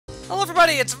Hello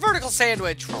everybody, it's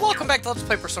VerticalSandwich. Welcome back to Let's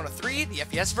Play Persona 3, the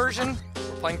FES version.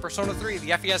 We're playing Persona 3,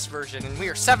 the FES version, and we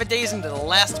are 7 days into the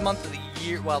last month of the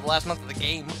year, well, the last month of the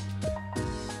game.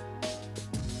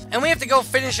 And we have to go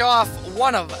finish off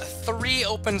one of 3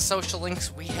 open social links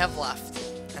we have left.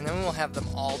 And then we'll have them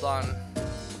all done.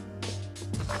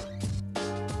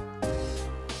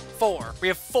 4. We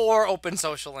have 4 open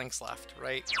social links left,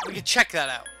 right? We can check that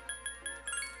out.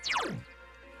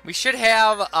 We should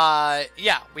have,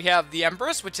 yeah, we have the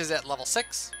Empress, which is at level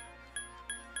 6.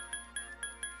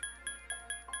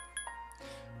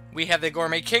 We have the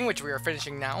Gourmet King, which we are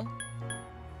finishing now.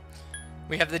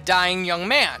 We have the Dying Young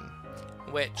Man,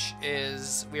 which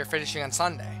is, we are finishing on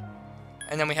Sunday.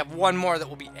 And then we have one more that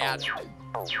will be added.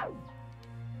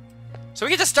 So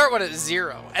we get to start one at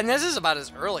 0, and this is about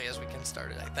as early as we can start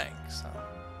it, I think, so.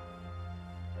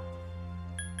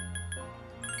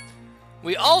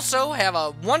 We also have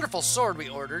a wonderful sword we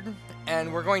ordered,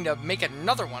 and we're going to make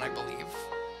another one, I believe.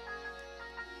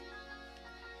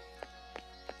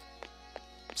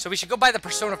 So we should go buy the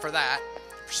persona for that.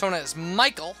 The persona is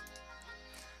Michael.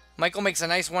 Michael makes a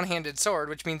nice one-handed sword,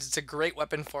 which means it's a great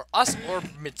weapon for us or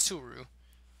Mitsuru.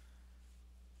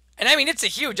 And I mean, it's a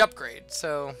huge upgrade,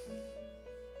 so...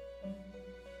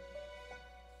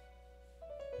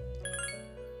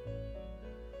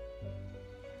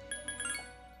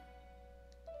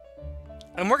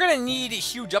 And we're gonna need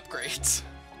huge upgrades.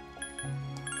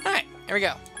 Alright, here we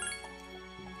go.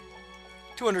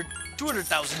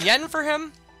 200,000 yen for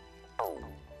him. And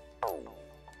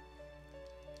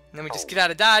then we just get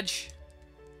out of Dodge.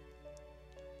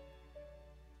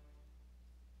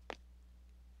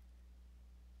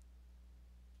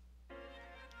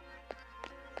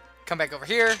 Come back over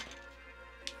here.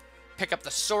 Pick up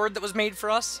the sword that was made for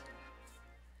us.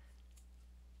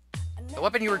 The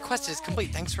weapon you requested is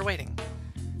complete. Thanks for waiting.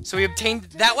 So we obtained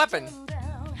that weapon.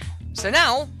 So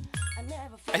now,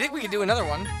 I think we can do another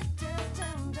one.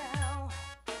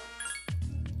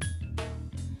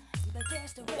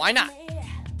 Why not?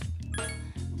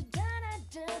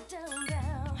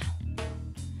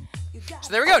 So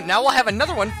there we go. Now we'll have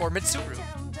another one for Mitsuru.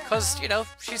 Because, you know,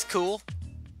 she's cool.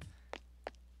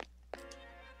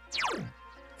 And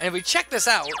if we check this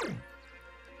out,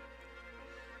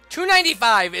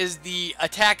 295 is the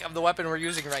attack of the weapon we're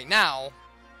using right now.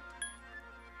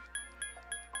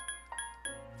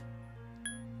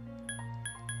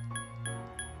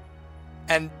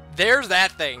 And there's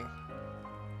that thing.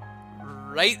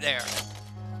 Right there.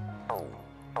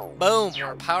 Boom,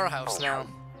 we're a powerhouse now.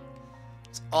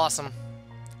 It's awesome.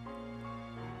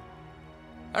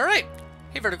 Alright.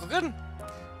 Hey, Vertical Good.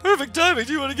 Perfect timing.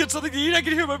 Do you want to get something to eat? I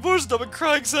can hear my poor stomach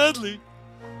crying sadly.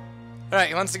 Alright,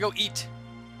 he wants to go eat.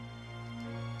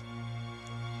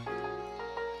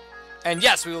 And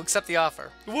yes, we will accept the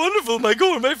offer. Wonderful, my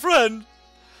gourmet friend.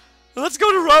 Let's go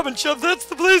to Ramen Shop. That's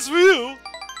the place for you.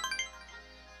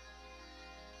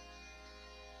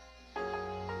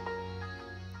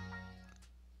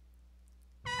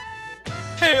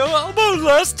 Hey, how about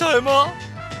last time, huh?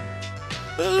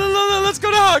 Let's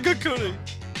go to Hagakure.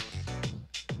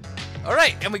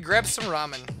 Alright, and we grab some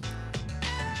ramen.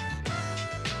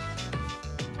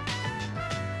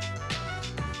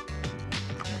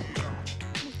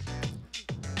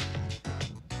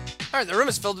 Alright, the room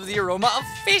is filled with the aroma of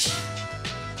fish.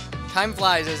 Time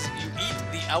flies as you eat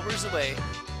the hours away.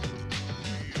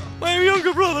 My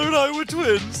younger brother and I were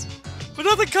twins, but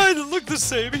not the kind that looked the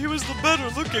same. He was the better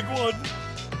looking one.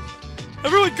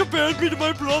 Everyone compared me to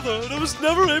my brother, and I was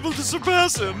never able to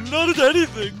surpass him, not at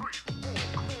anything.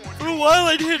 For a while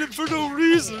I'd hate him for no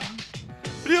reason,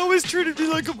 but he always treated me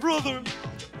like a brother.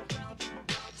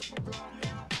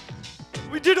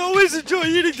 We did always enjoy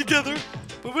eating together,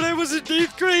 but when I was in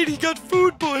 8th grade, he got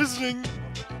food poisoning.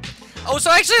 Oh,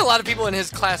 so actually a lot of people in his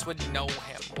class would know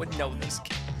him, would know this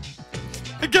kid.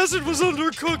 I guess it was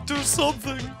undercooked or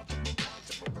something,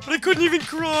 but I couldn't even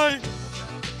cry.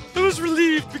 I was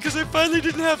relieved because I finally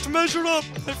didn't have to measure up.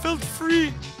 I felt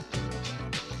free.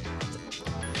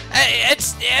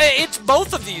 It's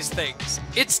both of these things.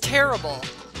 It's terrible,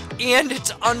 and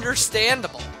it's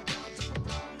understandable.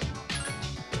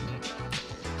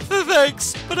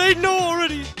 Thanks, but I know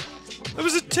already. I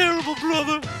was a terrible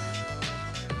brother.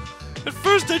 At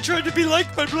first I tried to be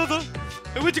like my brother.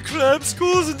 I went to cram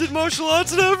schools and did martial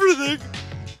arts and everything.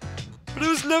 But I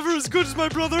was never as good as my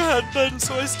brother had been,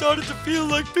 so I started to feel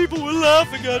like people were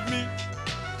laughing at me.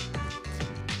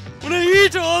 When I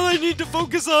eat, all I need to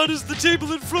focus on is the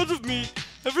table in front of me.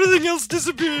 Everything else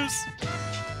disappears.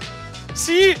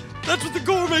 See? That's what the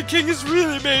Gourmet King is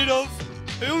really made of.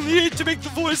 I only ate to make the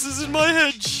voices in my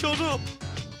head shut up.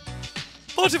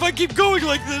 But if I keep going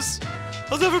like this,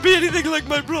 I'll never be anything like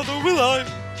my brother, will I?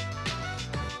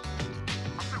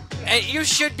 And you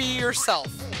should be yourself.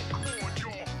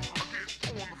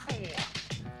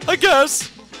 I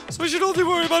guess. So I should only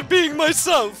worry about being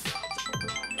myself.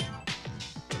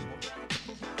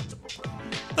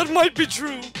 That might be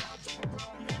true.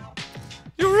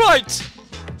 You're right.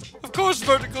 Of course,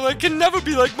 Vertical, I can never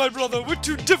be like my brother. We're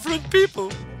two different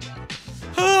people.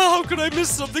 How could I miss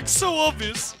something so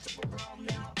obvious?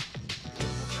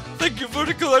 Thank you,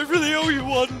 Vertical. I really owe you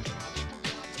one.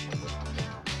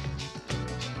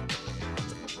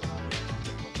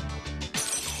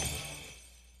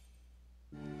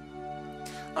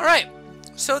 Alright,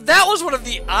 so that was one of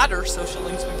the odder social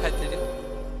links we've had to do.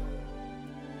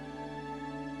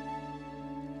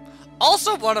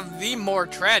 Also one of the more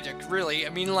tragic, really. I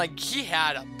mean, like, he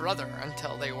had a brother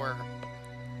until they were...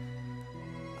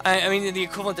 I mean, the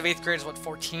equivalent of 8th grade is what,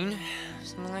 14?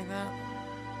 Something like that?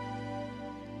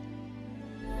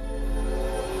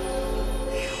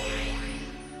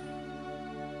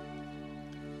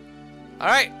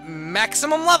 Alright,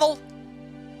 maximum level!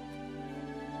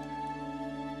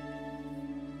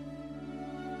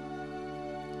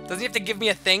 Doesn't he have to give me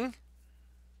a thing?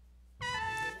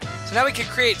 So now we can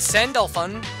create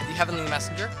Sandalfun, the Heavenly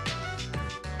Messenger.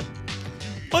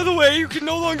 By the way, you can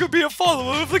no longer be a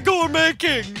follower of the Gourmet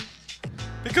King.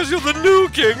 Because you're the new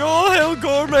king, all hail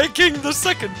Gourmet King the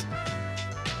Second.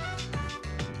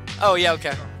 Oh, yeah,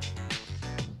 okay.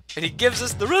 And he gives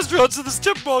us the restaurants in the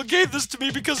strip mall gave this to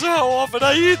me because of how often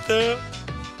I eat there.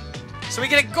 So we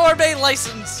get a gourmet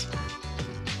license.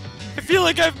 I feel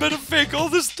like I've been a fake all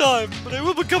this time, but I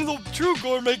will become the true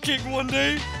Gourmet King one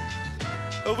day.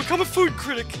 I will become a food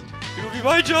critic. It will be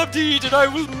my job to eat and I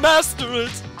will master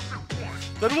it.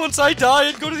 Then once I die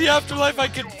and go to the afterlife, I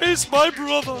can face my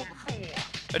brother.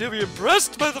 And he'll be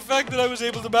impressed by the fact that I was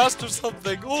able to master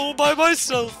something all by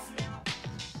myself.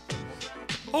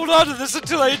 Hold on to this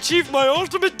until I achieve my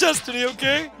ultimate destiny,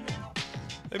 okay?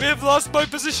 I may have lost my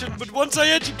position, but once I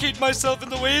educate myself in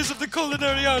the ways of the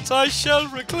culinary arts, I shall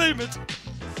reclaim it.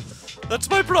 That's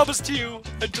my promise to you,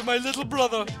 and to my little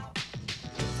brother.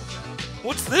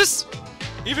 What's this?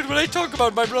 Even when I talk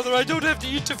about my brother, I don't have to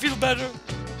eat to feel better.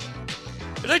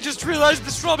 And I just realized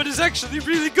this ramen is actually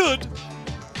really good.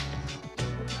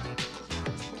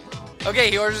 Okay,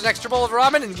 he orders an extra bowl of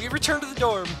ramen, and we return to the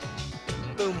dorm.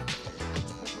 Boom.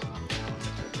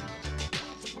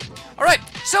 Alright,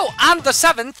 so on the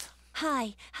 7th...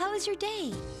 Hi, how was your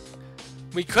day?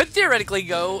 We could theoretically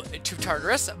go to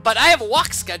Tartarus, but I have a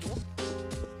walk scheduled.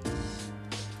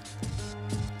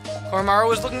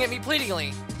 Koromaru is looking at me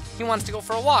pleadingly. He wants to go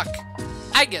for a walk.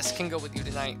 I guess can go with you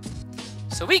tonight.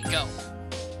 So we go.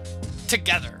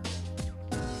 Together.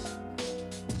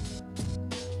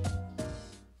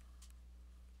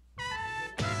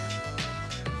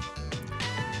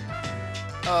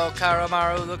 Oh,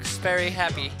 Koromaru looks very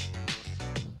happy.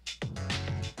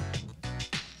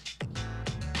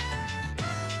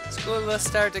 School will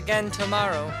start again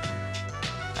tomorrow.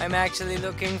 I'm actually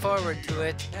looking forward to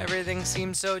it. Everything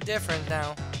seems so different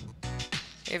now.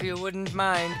 If you wouldn't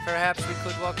mind, perhaps we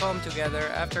could walk home together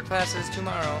after classes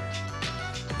tomorrow.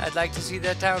 I'd like to see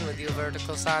that town with you,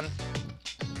 Vertical-san.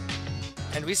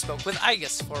 And we spoke with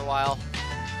Aegis for a while.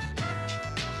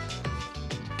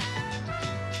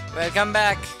 Welcome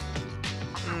back.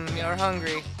 You're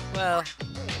hungry. Well,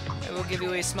 I will give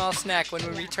you a small snack when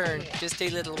we return. Just a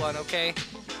little one, okay?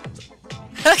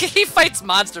 He fights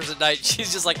monsters at night.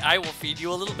 She's just like, I will feed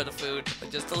you a little bit of food,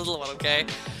 but just a little one, okay?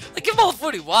 Like, give him all the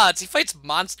food he wants. He fights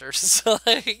monsters. So,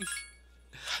 like,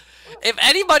 if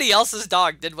anybody else's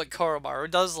dog did what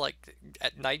Koromaru does, like,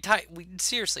 at nighttime,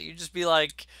 seriously, you'd just be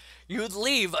like, you would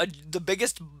leave the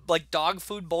biggest, like, dog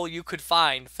food bowl you could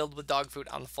find filled with dog food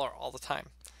on the floor all the time.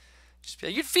 Just be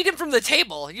like, you'd feed him from the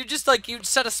table. You'd just, like, you'd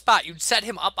set a spot. You'd set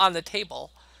him up on the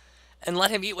table and let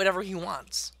him eat whatever he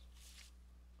wants.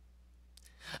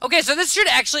 Okay, so this should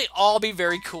actually all be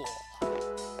very cool.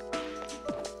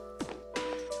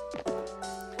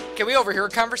 Can we overhear a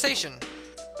conversation?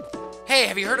 Hey,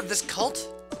 have you heard of this cult?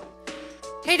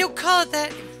 Hey, don't call it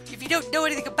that. If you don't know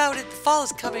anything about it, the fall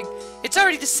is coming. It's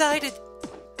already decided.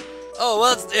 Oh,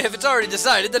 well, if it's already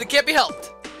decided, then it can't be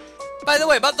helped. By the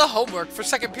way, about the homework for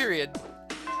second period.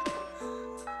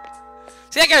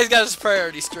 See, that guy's got his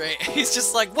priorities straight. He's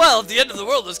just like, well, if the end of the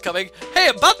world is coming, hey,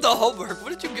 about the homework, what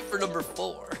did you get for number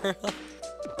 4?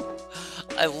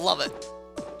 I love it.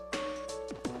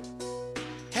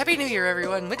 Happy New Year,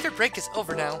 everyone. Winter break is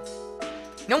over now.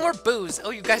 No more booze.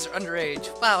 Oh, you guys are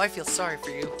underage. Wow, I feel sorry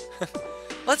for you.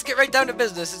 Let's get right down to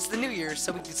business. It's the New Year,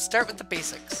 so we can start with the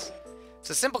basics. It's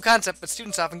a simple concept, but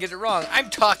students often get it wrong. I'm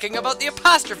talking about the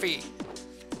apostrophe.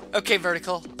 Okay,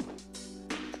 Vertical.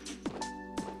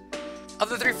 Of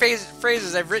the three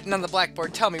phrases I've written on the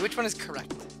blackboard, tell me which one is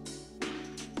correct.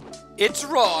 It's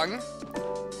wrong,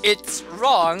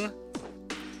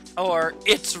 or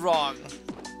it's wrong.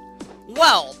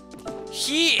 Well,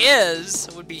 he is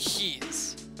would be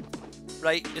he's,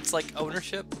 right? It's like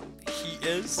ownership. He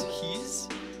is, he's.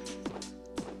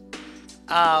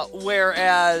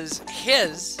 Whereas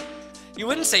his, you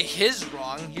wouldn't say his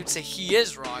wrong, you'd say he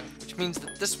is wrong, which means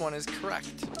that this one is correct.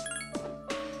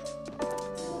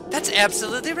 That's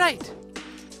absolutely right.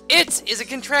 It is a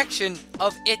contraction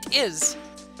of it is.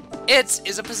 It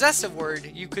is a possessive word.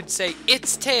 You could say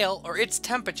its tail or its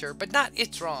temperature, but not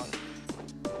it's wrong.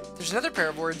 There's another pair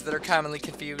of words that are commonly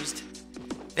confused.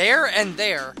 There and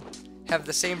there have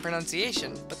the same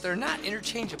pronunciation, but they're not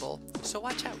interchangeable, so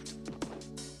watch out.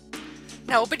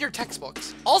 Now open your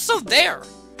textbooks. Also there.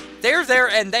 There,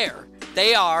 and there.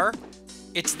 They are,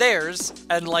 it's theirs,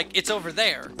 and like it's over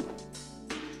there.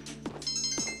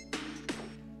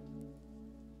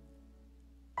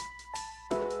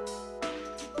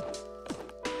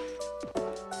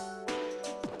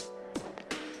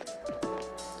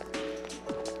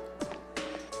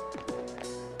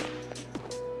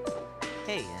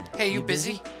 Hey, Hey, you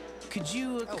busy? Could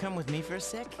you come with me for a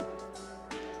sec?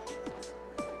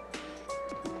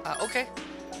 Okay.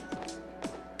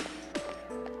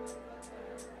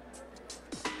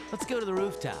 Let's go to the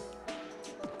rooftop.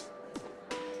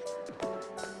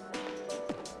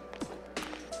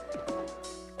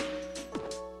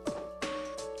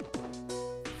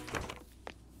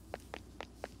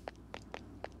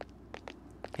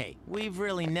 Hey, we've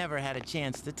really never had a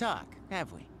chance to talk,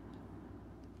 have we?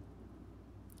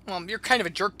 Well, you're kind of a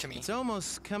jerk to me. It's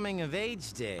almost coming of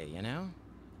age day, you know?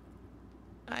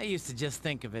 I used to just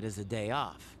think of it as a day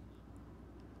off.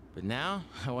 But now,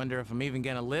 I wonder if I'm even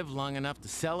gonna live long enough to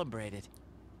celebrate it.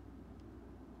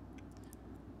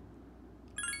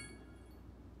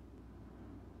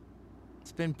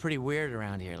 It's been pretty weird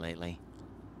around here lately.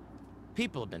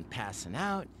 People have been passing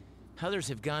out, others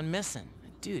have gone missing.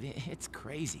 Dude, it's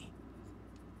crazy.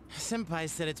 Senpai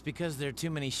said it's because there are too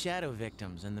many shadow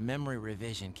victims and the memory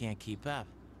revision can't keep up.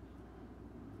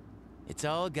 It's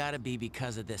all gotta be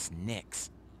because of this Nyx.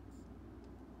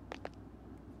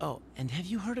 Oh, and have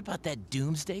you heard about that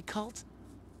Doomsday cult?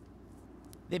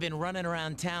 They've been running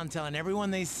around town telling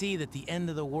everyone they see that the end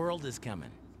of the world is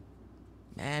coming.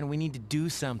 Man, we need to do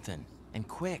something, and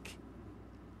quick.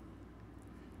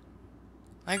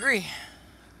 I agree.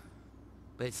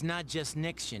 But it's not just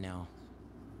Nyx, you know.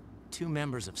 2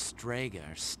 members of Strega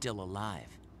are still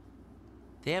alive.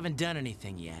 They haven't done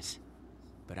anything yet,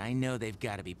 but I know they've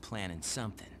got to be planning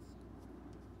something.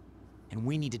 And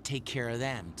we need to take care of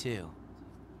them, too.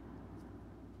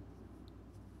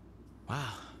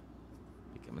 Wow.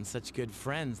 Becoming such good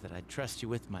friends that I'd trust you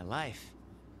with my life.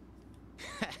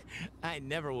 I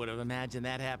never would have imagined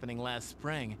that happening last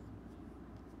spring.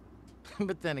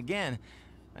 But then again,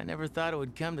 I never thought it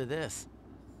would come to this.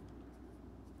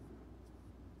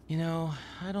 You know,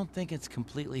 I don't think it's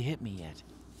completely hit me yet.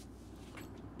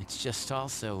 It's just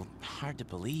also hard to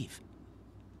believe.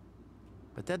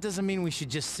 But that doesn't mean we should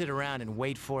just sit around and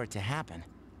wait for it to happen.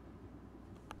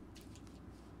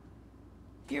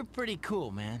 You're pretty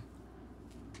cool, man.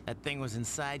 That thing was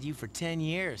inside you for 10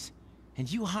 years,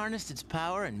 and you harnessed its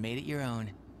power and made it your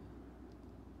own.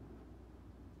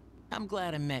 I'm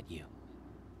glad I met you.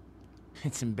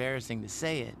 It's embarrassing to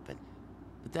say it, but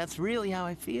that's really how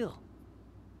I feel.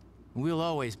 We'll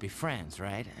always be friends,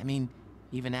 right? I mean,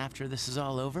 even after this is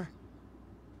all over?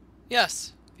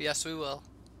 Yes. Yes, we will.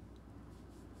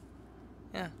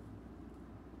 Yeah.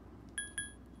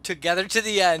 Together to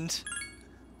the end.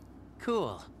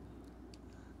 Cool.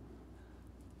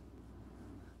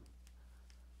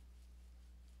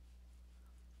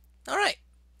 Alright.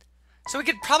 So we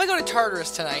could probably go to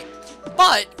Tartarus tonight,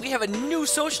 but we have a new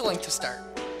social link to start.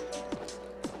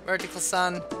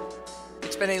 Vertical-san,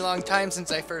 it's been a long time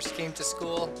since I first came to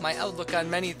school. My outlook on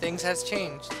many things has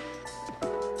changed.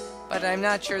 But I'm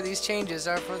not sure these changes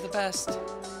are for the best.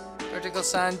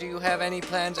 Vertical-san, do you have any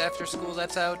plans after school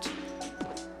that's out?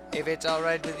 If it's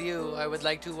alright with you, I would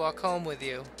like to walk home with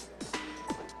you.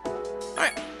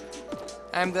 Alright.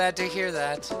 I'm glad to hear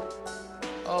that.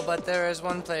 Oh, but there is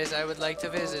one place I would like to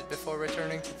visit before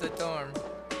returning to the dorm.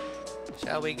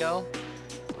 Shall we go?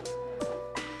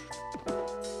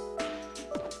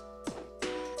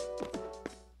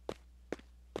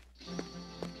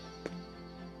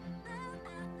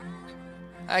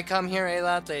 I come here a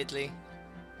lot lately.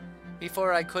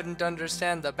 Before I couldn't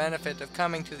understand the benefit of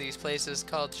coming to these places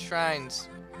called shrines.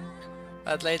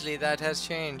 But lately that has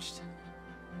changed.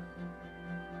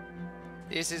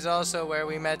 This is also where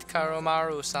we met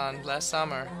Karomaru-san last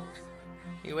summer.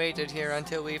 He waited here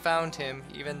until we found him,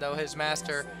 even though his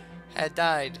master had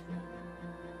died.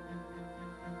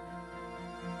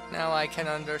 Now I can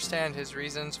understand his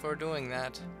reasons for doing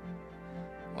that.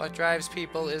 What drives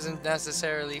people isn't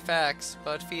necessarily facts,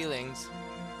 but feelings.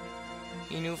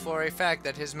 He knew for a fact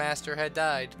that his master had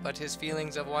died, but his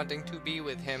feelings of wanting to be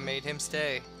with him made him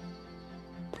stay.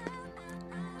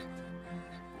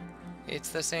 It's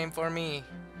the same for me.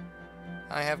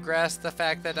 I have grasped the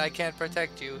fact that I can't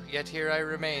protect you, yet here I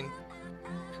remain.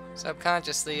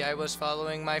 Subconsciously, I was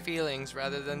following my feelings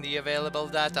rather than the available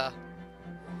data.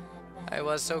 I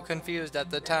was so confused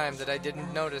at the time that I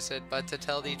didn't notice it, but to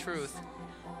tell the truth,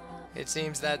 it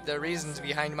seems that the reasons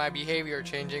behind my behavior are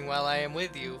changing while I am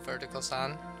with you,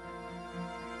 Vertical-san.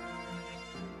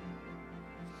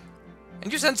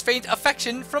 And you sense faint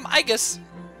affection from Igus.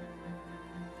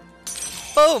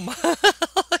 Boom!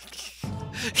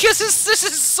 This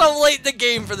is so late in the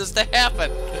game for this to happen.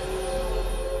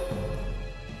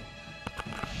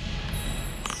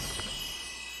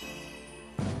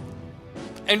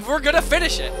 And we're gonna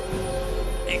finish it.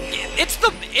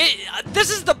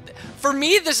 For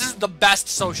me, this is the best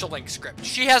social link script.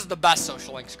 She has the best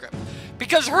social link script.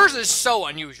 Because hers is so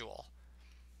unusual.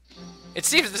 It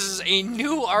seems this is a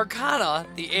new Arcana,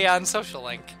 the Aeon social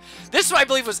link. This, I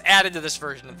believe, was added to this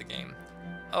version of the game.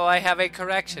 Oh, I have a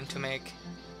correction to make.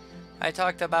 I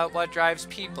talked about what drives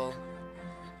people.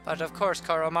 But of course,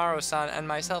 Koromaru-san and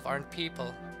myself aren't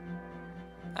people.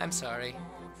 I'm sorry.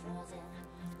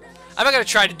 I'm not gonna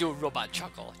try to do a robot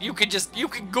chuckle. You can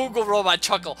Google robot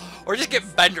chuckle, or just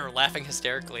get Bender laughing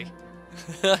hysterically.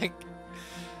 Like,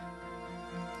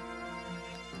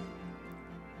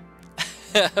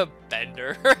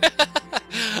 Bender.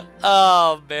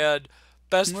 Oh man,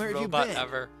 best robot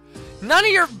ever. None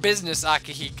of your business,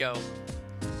 Akihiko.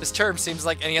 This term seems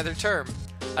like any other term.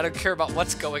 I don't care about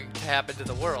what's going to happen to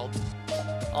the world.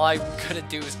 All I'm gonna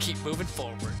do is keep moving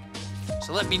forward.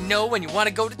 So let me know when you want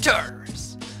to go to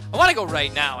Tartarus. I want to go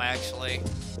right now, actually.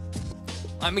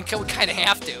 I mean, we kind of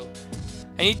have to.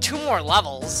 I need 2 more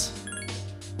levels.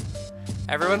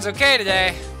 Everyone's okay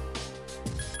today.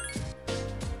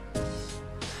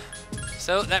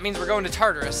 So that means we're going to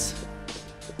Tartarus.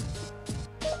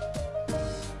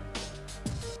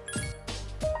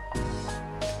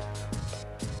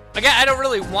 Again, I don't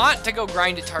really want to go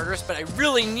grind to Tartarus, but I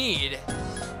really need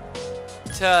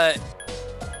to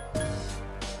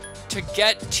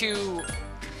get to...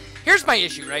 Here's my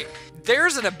issue, right?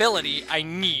 There's an ability I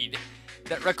need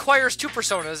that requires 2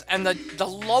 personas, and the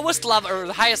lowest level, or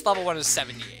the highest level one is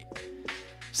 78.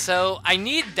 So I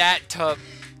need that to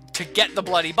get the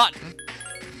bloody button.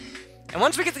 And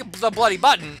once we get the bloody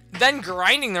button, then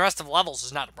grinding the rest of the levels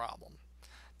is not a problem.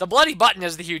 The bloody button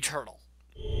is the huge hurdle.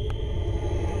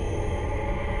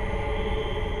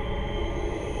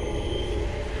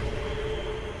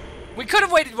 We could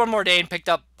have waited one more day and picked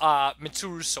up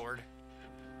Mitsuru's sword.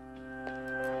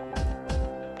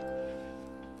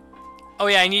 Oh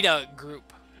yeah, I need a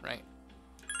group, right?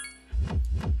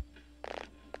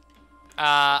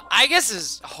 I guess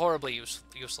is horribly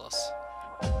useless.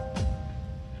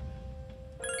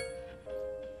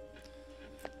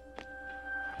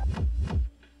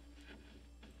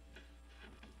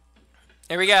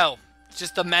 There we go. It's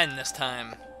just the men this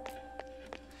time.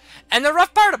 And the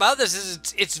rough part about this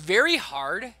is it's very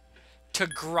hard to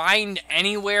grind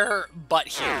anywhere but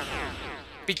here.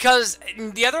 Because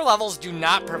the other levels do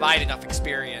not provide enough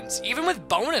experience, even with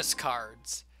bonus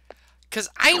cards. Because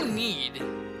I need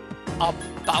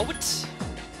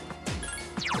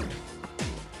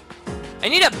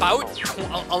about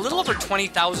a little over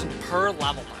 20,000 per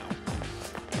level now.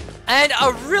 And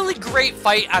a really great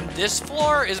fight on this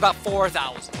floor is about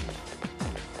 4,000.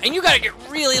 And you gotta get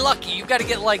really lucky. You gotta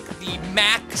get like the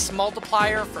max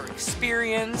multiplier for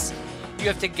experience. You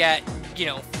have to get, you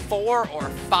know, 4 or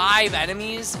 5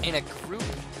 enemies in a group.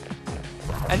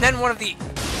 And then one of the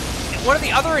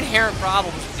other inherent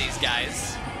problems with these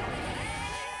guys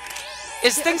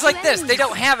is things like this. They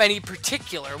don't have any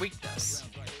particular weakness.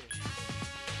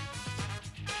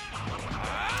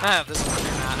 I don't know if this will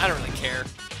work or not. I don't really care.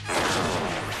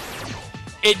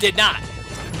 It did not.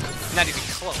 Not even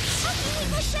close.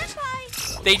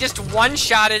 They just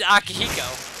one-shotted Akihiko.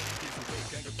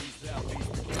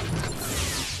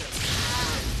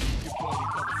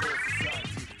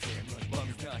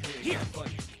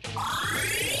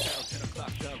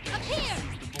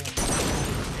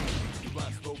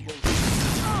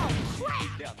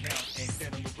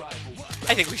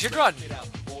 I think we should run.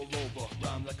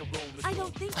 I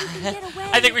don't think you can get away.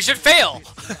 I think we should fail.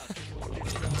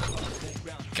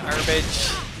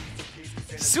 Garbage.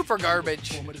 Super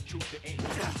garbage. Nice,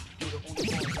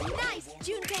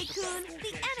 Junpei-kun.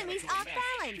 The enemy's off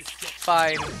balance.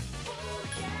 Fine.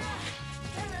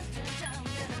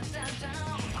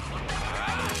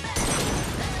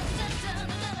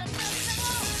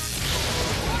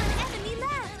 One enemy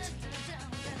left.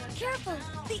 Careful,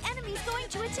 the enemy's going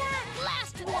to attack.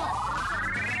 Last one.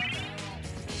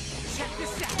 Check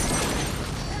this out.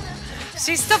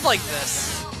 See, stuff like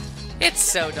this. It's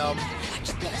so dumb.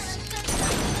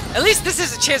 At least this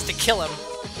is a chance to kill him.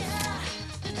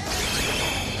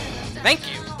 Thank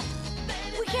you.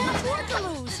 We can't afford to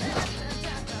lose.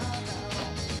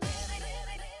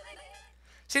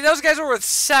 See, those guys were worth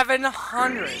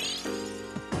 700.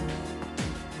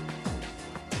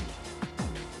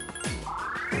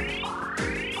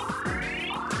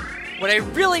 What I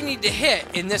really need to hit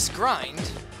in this grind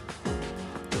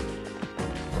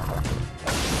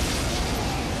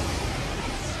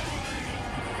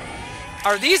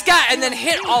are these guys, and then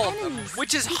hit all of them,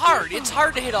 which is hard. It's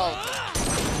hard to hit all of them.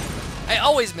 I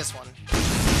always miss one.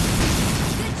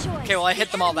 Good choice. Okay, well, I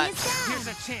hit them all that Enemy is time. down. Here's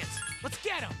a chance. Let's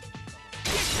get him.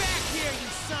 Get back here, you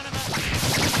son of a...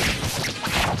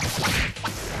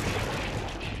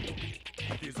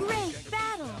 Great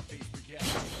battle.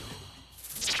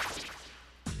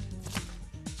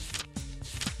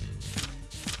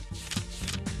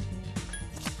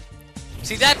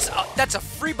 See, that's a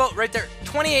free boat right there,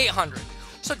 2,800.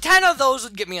 So 10 of those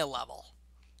would get me a level.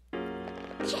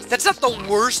 Yes, That's not the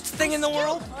worst thing in the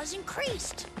world, was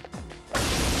increased.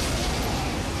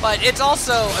 but it's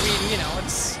also, I mean, you know,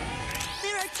 it's...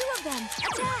 There are two of them.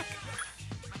 Attack.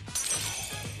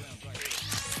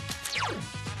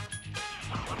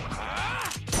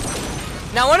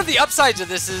 Now, one of the upsides of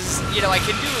this is, you know, I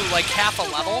can do like half a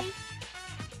level,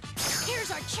 Here's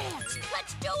our chance.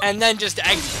 Let's do it. and then just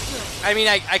exit. I mean,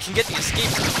 I can get the escape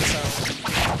route, so...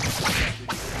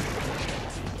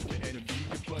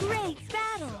 Great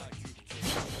battle.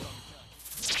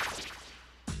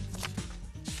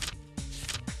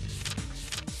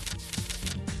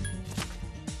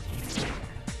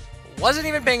 Wasn't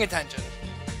even paying attention.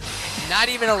 Not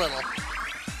even a little.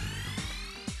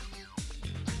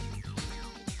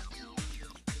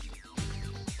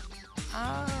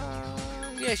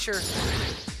 Yeah, sure.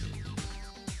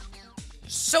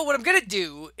 So what I'm gonna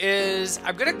do is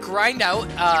I'm gonna grind out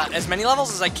as many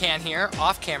levels as I can here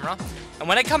off camera, and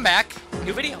when I come back,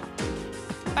 new video.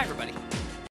 Bye, everybody.